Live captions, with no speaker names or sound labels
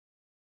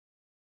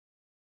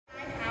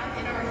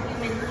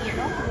human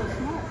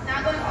hand.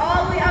 Now going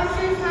all the way up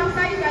to his mouth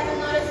side, you guys will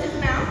notice his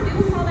mouth. We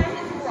will call that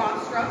his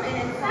rostrum,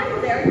 and inside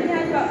of there he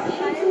has about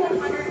 80 to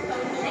 100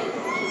 cone-shaped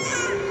teeth.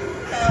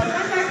 So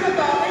fun fact about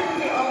dolphins is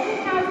they only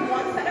have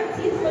one set of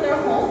teeth for their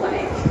whole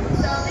life.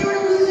 So if they were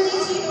to lose any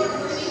teeth or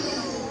lose any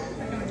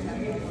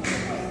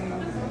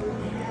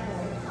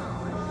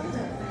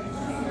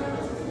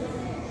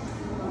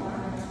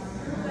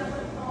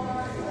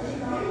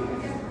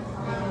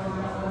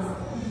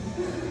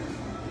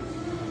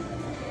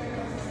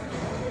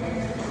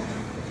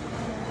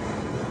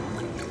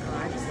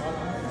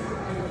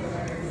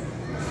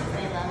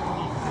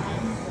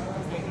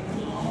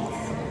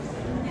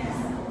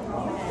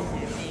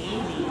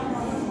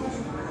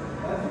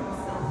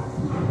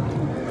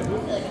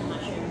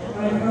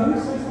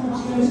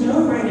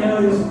Right now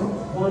it is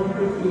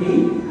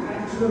 1:58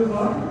 at 2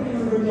 o'clock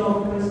for the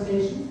Dolphin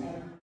presentation.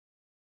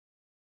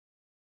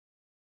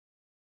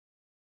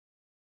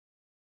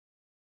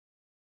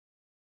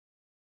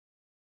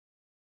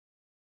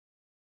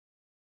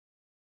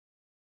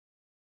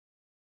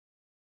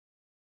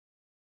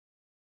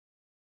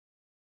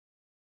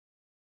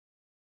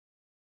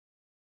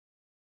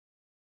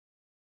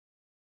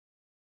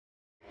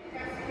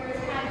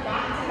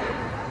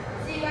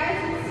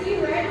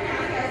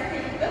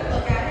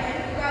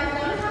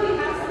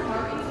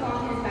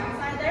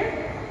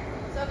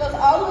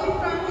 all the way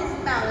from his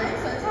melon,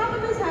 so the top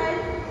of his head,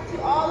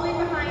 to all the way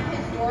behind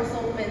his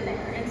dorsal fin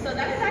there. And so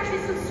that is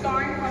actually some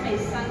scarring from a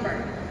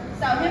sunburn.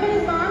 So him and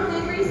his mom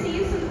did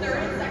receive some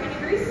 3rd and 2nd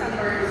degree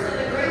sunburns. So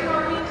the gray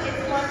marking is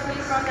going to be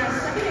from that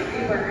 2nd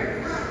degree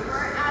burn,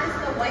 whereas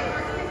the white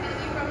marking is going to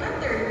be from that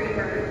 3rd degree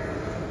burn.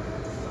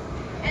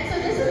 And so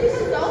this is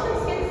because dolphin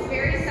skin is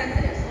very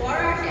sensitive. So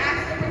water actually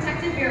acts as a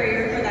protective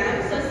barrier for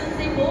them. So since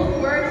they both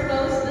were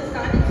exposed to the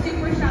sun in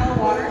super shallow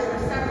waters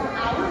for several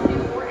hours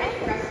before any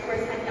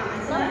rescuers had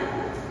gotten to them,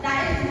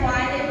 that is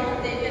why they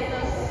both did get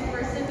those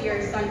super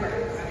severe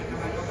sunburns.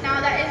 Now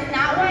that is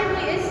not why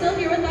he is still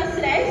here with us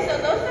today. So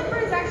those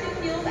sunburns actually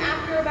healed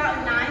after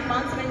about 9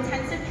 months of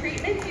intensive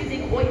treatments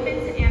using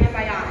ointments and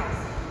antibiotics.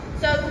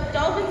 So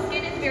dolphin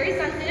skin is very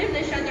sensitive.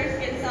 They shed their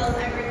skin cells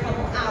every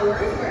couple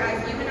hours,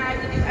 whereas you and I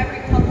have to do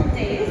every couple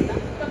days.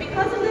 But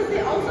because of this,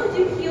 they also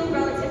do heal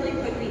relatively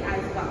quickly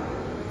as well.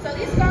 So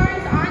these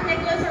scars on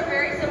Nicholas are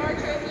very similar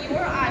to if you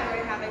or I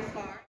were to have a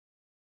scar.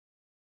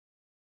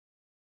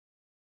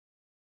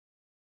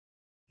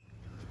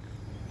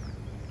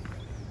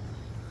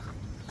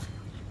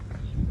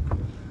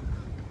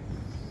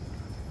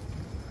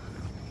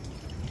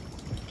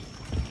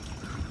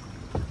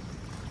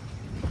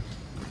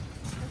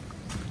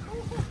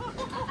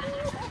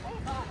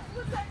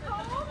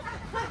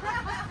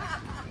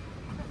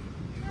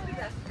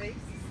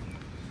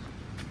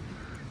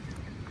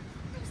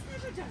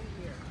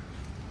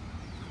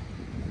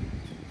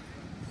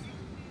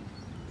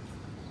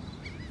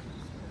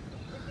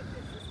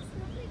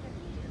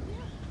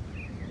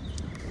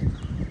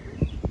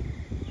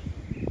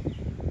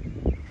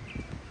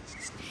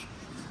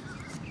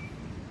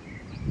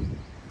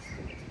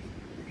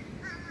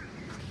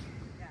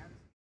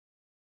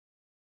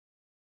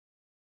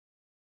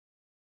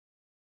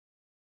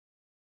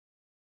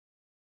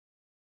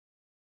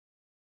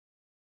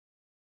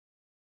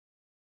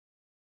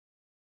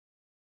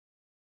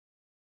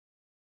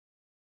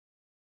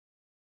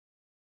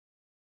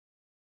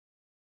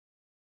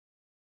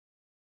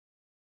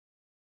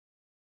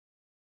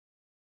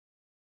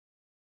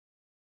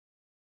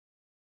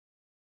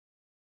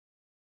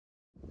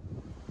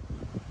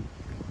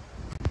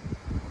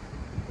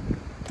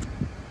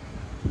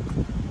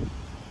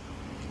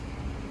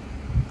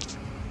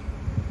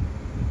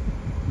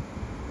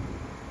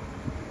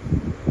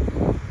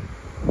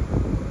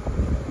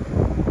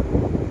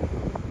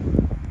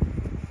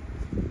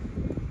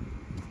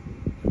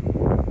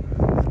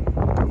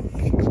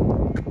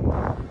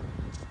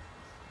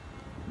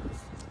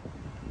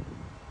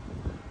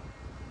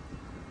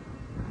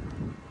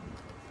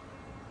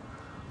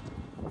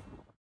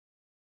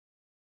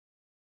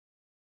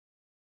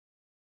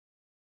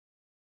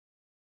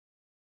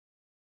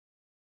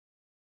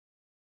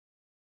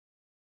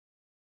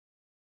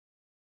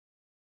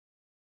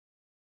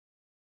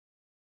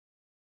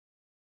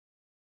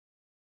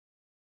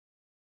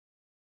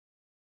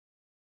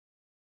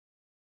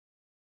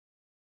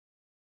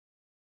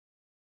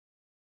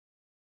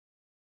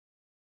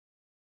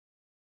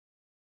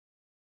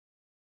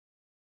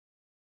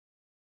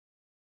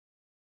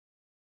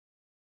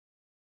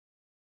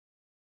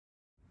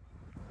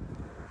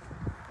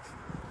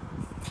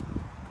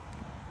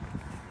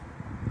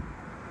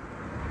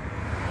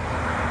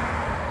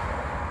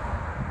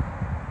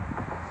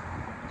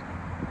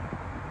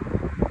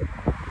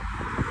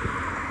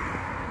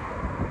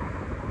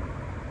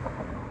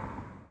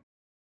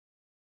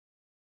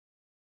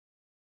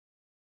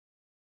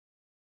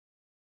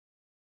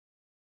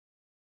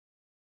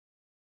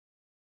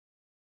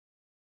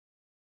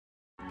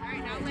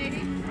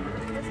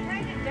 It's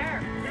kind of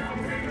dark.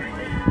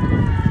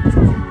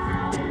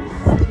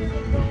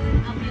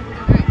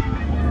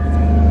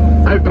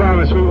 I promise.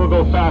 promise we will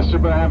go faster,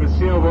 but I have a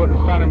sailboat in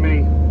front of me.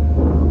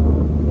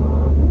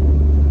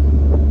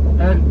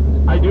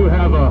 And I do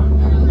have a...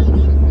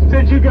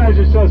 Since you guys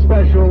are so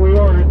special, we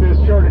ordered this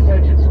short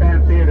attention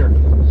span theater.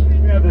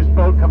 We have this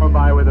boat coming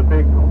by with a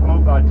big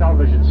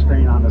television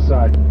screen on the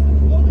side.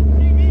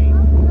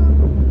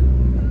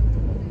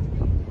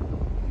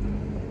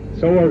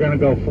 So we're gonna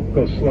go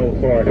slow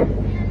for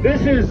it.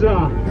 This is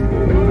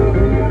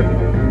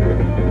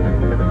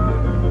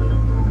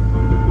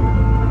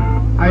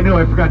I know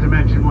I forgot to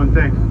mention one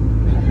thing.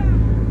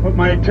 What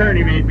my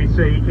attorney made me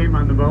say. He came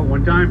on the boat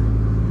one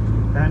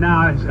time, and now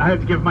I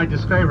have to give my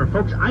disclaimer,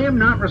 folks. I am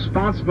not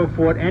responsible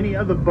for what any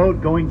other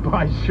boat going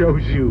by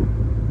shows you.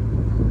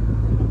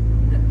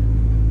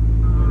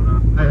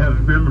 I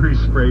have memory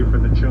spray for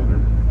the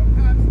children.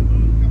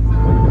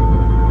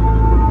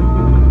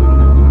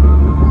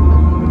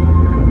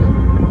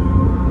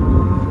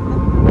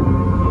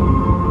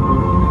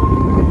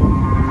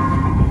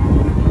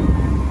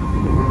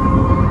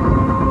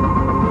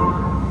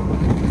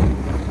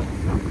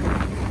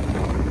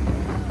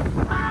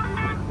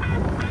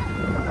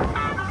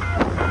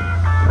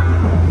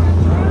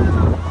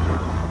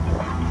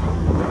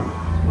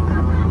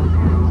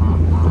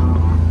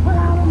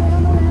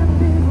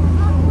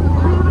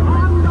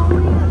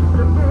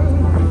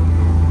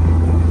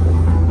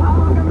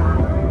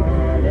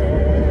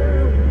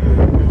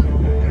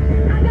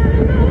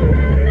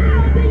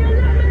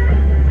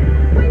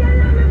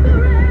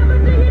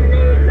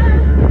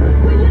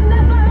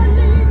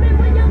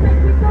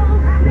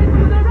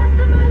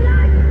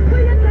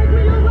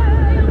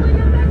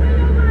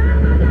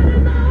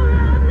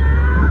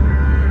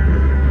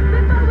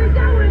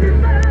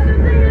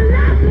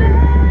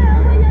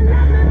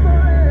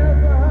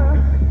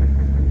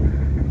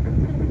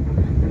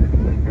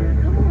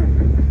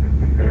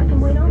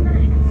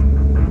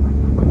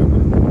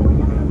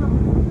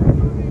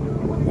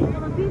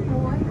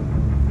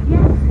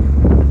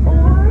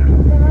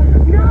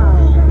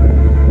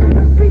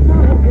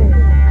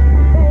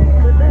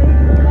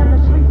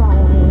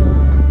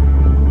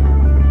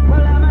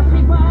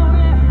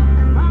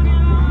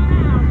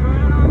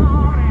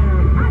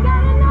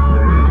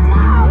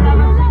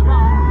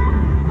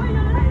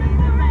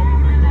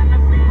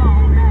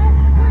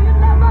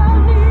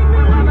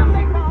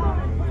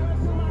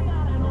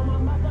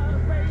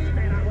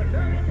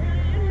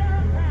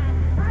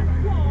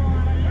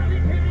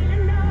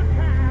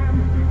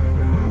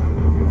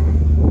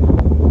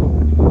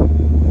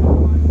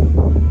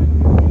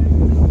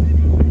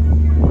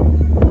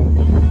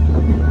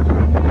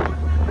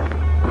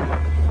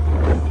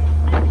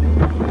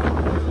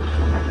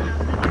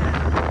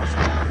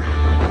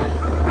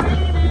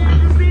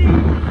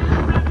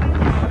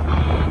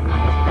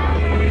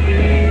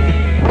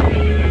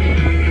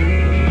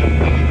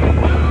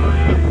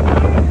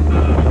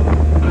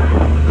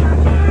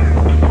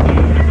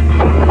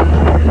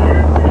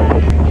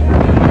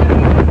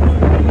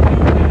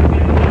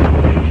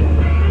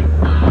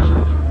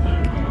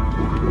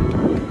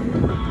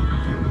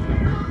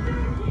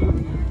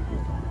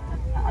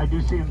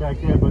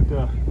 Back there, but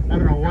I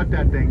don't know what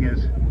that thing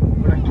is,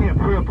 but I can't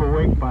put up a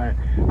wake by it.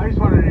 I just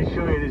wanted to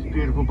show you this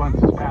beautiful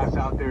Bunce's Pass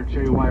out there and show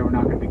you why we're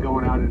not going to be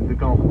going out into the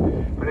Gulf.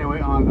 But anyway,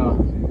 on well,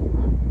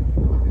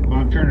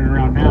 I'm turning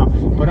around now.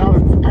 But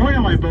the point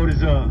of my boat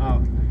is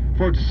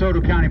Fort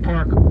DeSoto County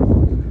Park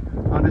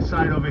on this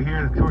side over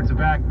here towards the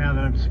back. Now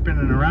that I'm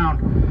spinning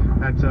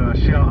around, that's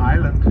Shell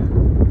Island.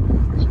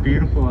 It's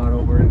beautiful out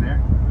over in there.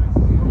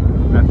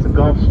 That's the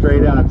Gulf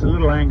straight out. It's a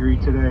little angry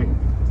today.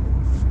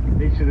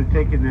 They should have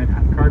taken that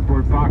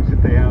cardboard box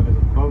that they have as a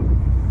boat,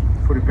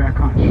 put it back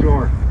on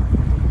shore.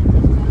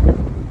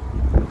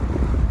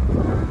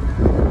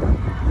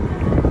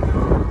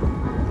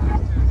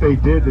 If they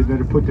did, they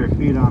better put their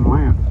feet on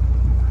land.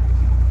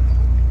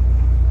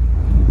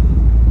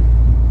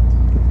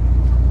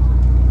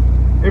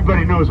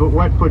 Everybody knows what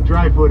wet foot,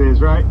 dry foot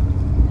is, right?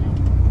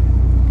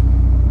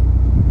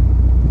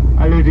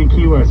 I lived in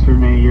Key West for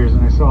many years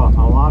and I saw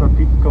a lot of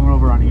people coming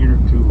over on inner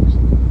tubes.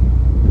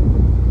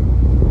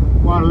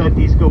 I want to let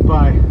these go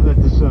by. Let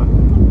this, I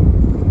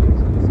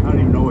don't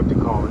even know what to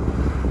call it.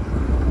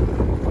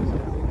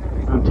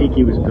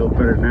 Tiki was built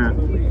better than that.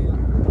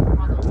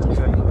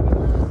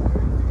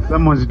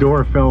 Someone's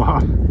door fell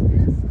off. They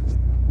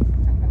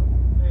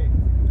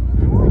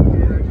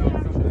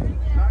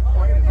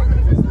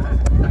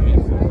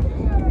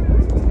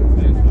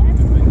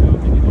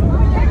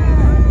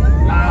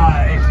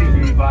seem to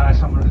be by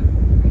someone.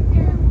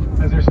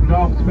 Is there some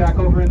dolphins back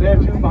over in there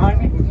too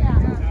behind me?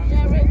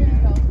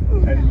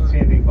 I didn't see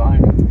anything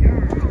behind me.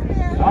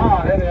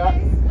 Ah, there they are.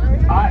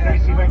 Alright, let me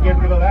see if I can get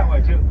them to go that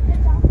way too.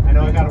 I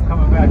know I got them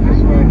coming back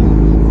this way.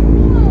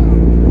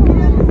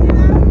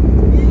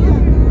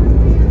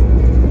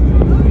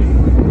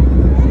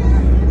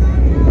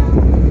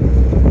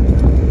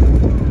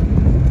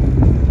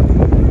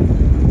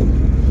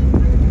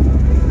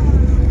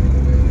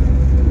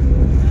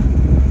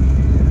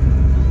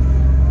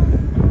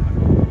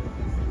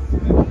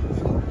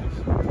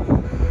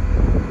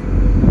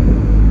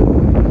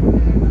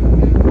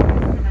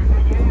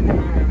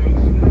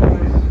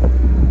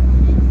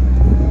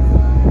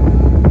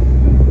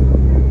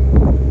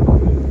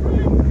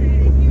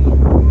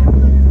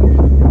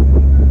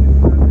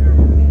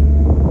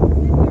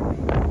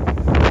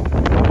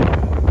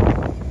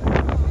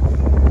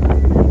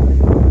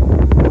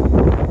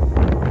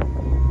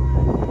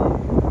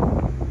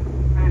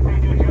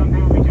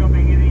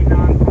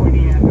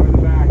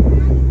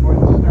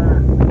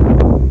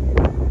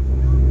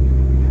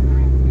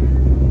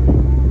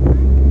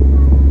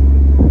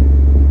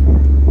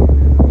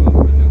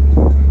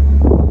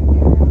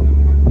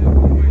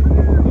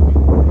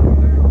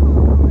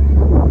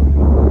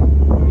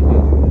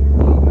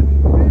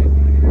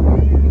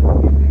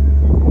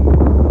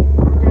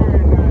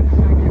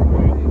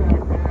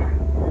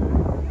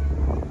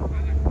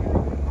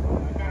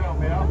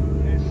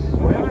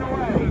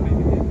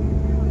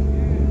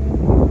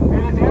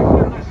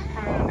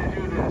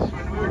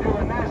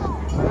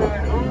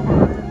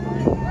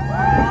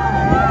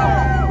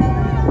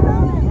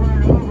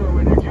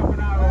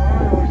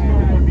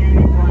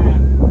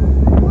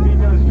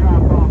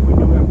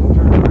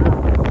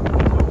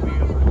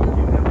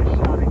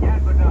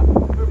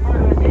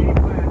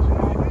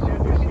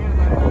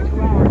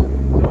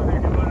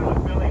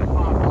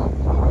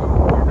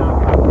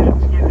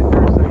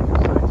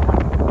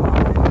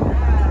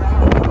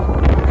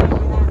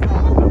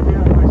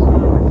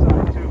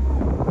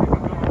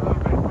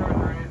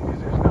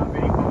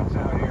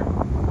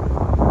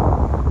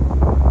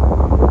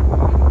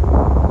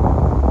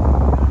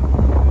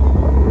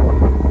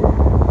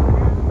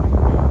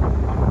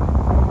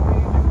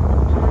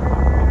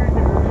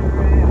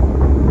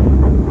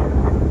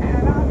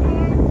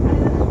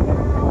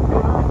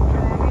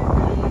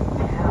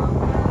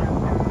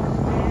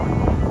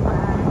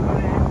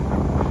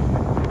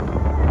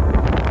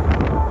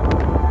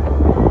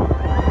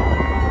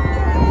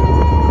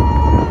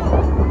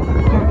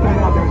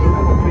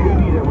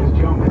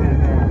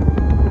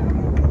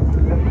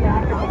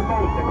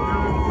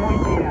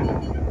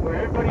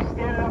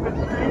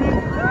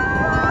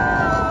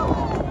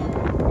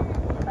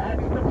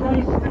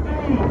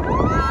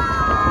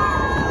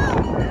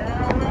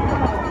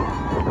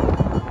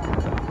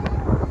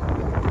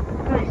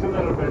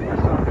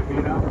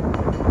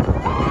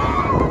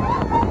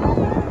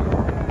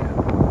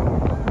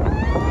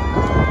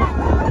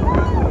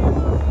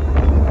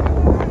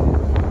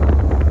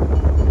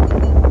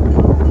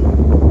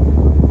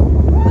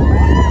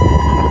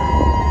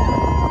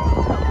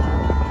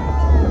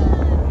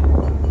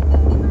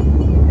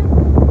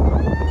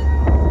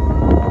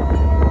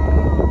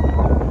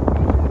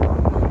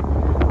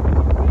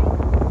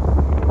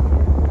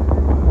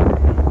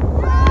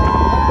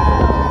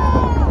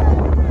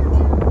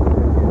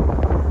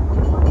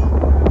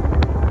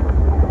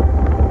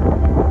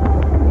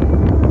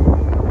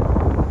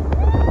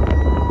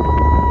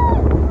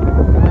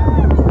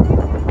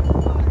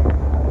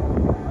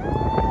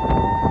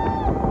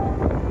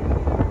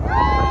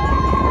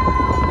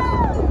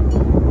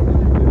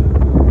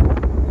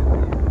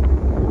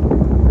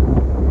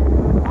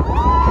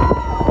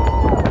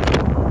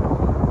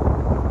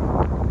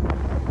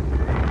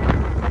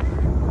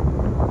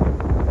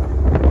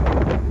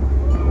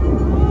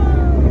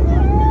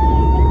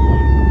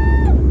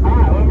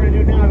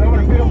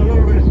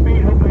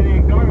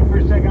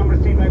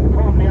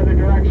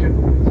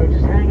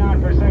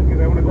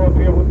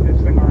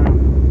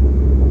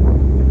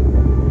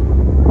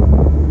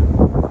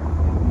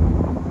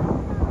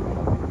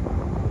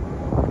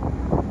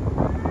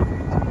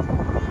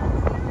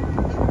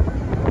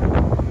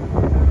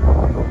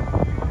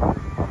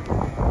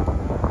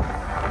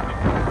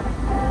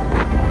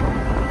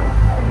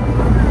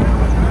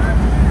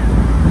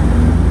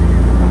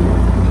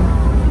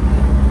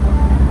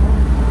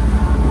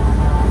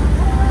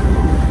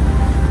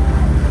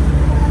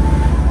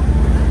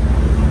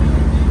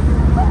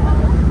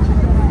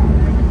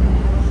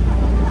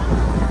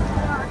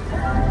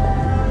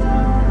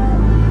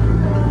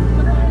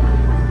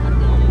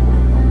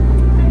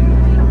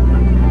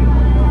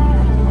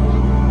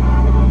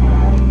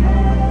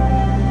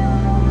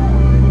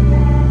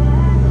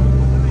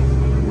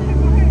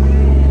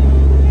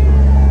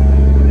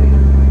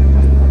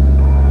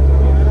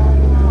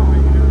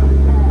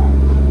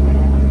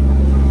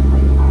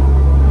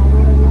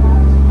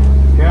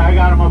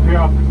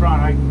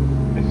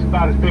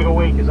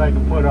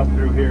 to put up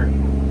through here.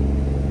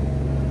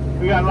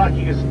 We got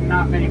lucky because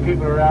not many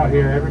people are out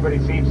here. Everybody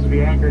seems to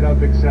be anchored up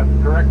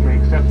correctly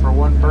except for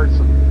one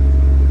person.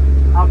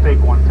 I'll take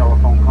one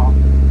telephone call.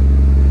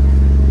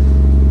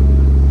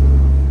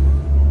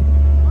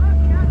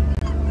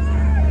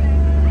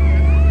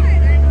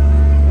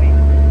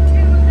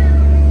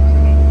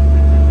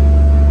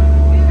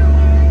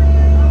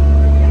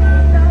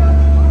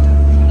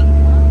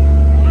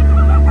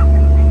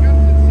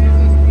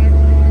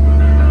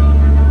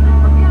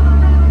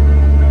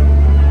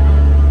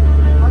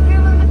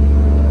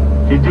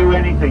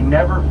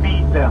 Never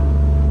feed them.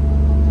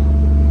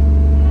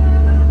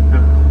 The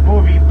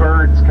movie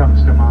Birds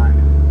comes to mind.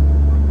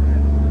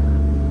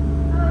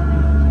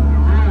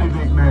 A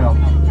really big male.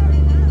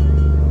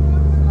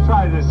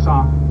 Try this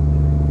song.